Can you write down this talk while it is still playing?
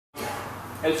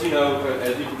As you know,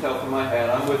 as you can tell from my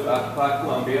hat, I'm with Occupy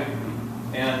Columbia,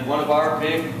 and one of our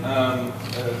big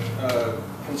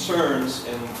concerns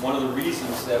and one of the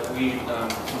reasons that we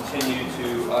continue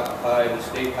to occupy the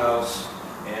State House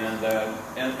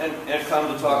and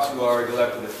come to talk to our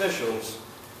elected officials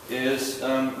is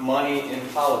money in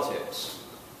politics.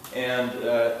 And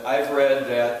I've read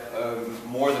that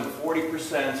more than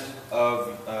 40%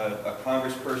 of a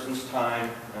congressperson's time,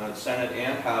 Senate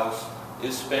and House,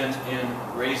 is spent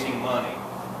in raising money.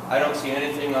 I don't see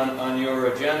anything on your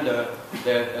agenda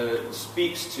that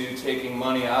speaks to taking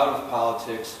money out of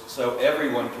politics so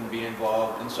everyone can be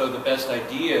involved and so the best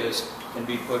ideas can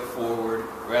be put forward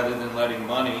rather than letting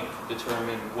money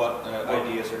determine what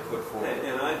ideas are put forward.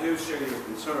 And I do share your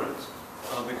concerns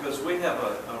because we have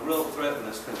a real threat in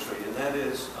this country, and that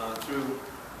is through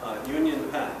union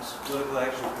PACs, political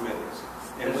action committees.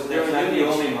 And They're not the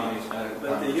only money.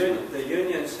 But the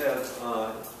unions have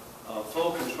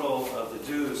full control of the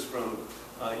dues from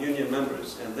union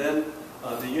members, and then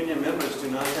the union members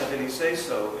do not have any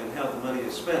say-so in how the money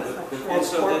is spent. And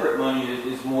so corporate money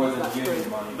is more than union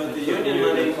money. But the union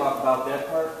money, talk about that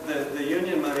part. The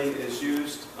union money is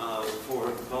used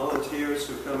for volunteers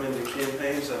who come into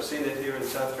campaigns. I've seen it here in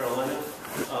South Carolina.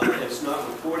 It's not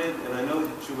reported, and I know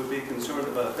that you would be concerned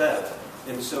about that.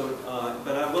 And so,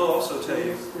 but I will also tell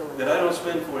you that I don't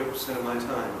spend 40% of my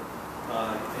time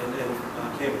in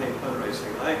campaign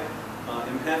fundraising. I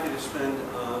am happy to spend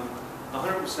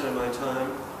 100% of my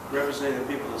time representing the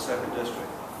people of the 2nd District.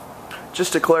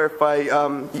 Just to clarify,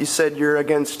 you said you're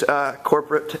against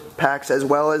corporate PACs as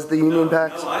well as the union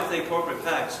PACs? No, I think corporate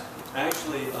PACs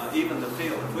actually even the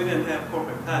field. If we didn't have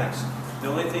corporate PACs, the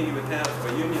only thing you would have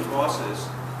are union bosses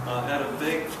out of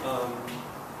big,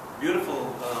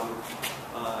 beautiful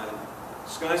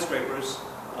skyscrapers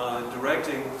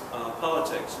directing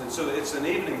politics. And so it's an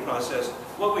evening process.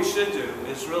 What we should do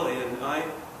is really,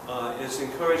 is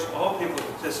encourage all people to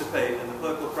participate in the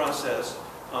political process.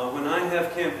 When I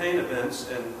have campaign events,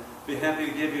 and be happy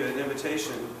to give you an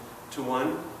invitation to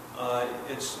one,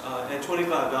 it's at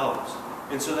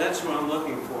 $25. And so that's what I'm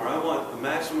looking for. I want the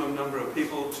maximum number of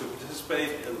people to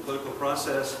participate in the political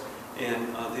process,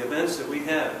 and the events that we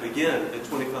have begin at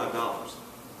 $25.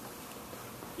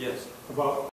 Yes? About